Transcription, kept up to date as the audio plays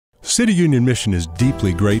City Union Mission is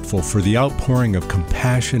deeply grateful for the outpouring of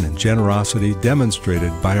compassion and generosity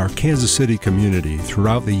demonstrated by our Kansas City community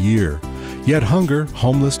throughout the year. Yet hunger,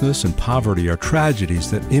 homelessness, and poverty are tragedies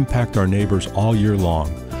that impact our neighbors all year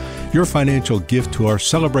long. Your financial gift to our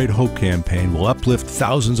Celebrate Hope campaign will uplift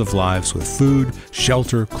thousands of lives with food,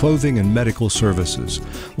 shelter, clothing, and medical services,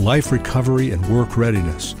 life recovery and work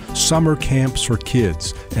readiness, summer camps for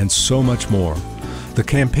kids, and so much more. The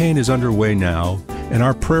campaign is underway now, and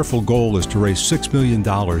our prayerful goal is to raise $6 million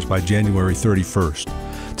by January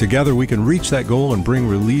 31st. Together we can reach that goal and bring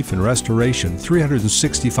relief and restoration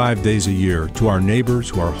 365 days a year to our neighbors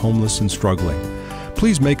who are homeless and struggling.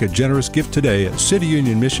 Please make a generous gift today at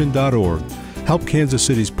cityunionmission.org. Help Kansas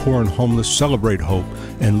City's poor and homeless celebrate hope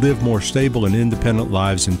and live more stable and independent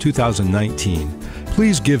lives in 2019.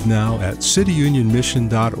 Please give now at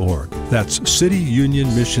cityunionmission.org. That's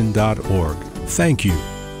cityunionmission.org. Thank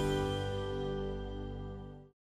you.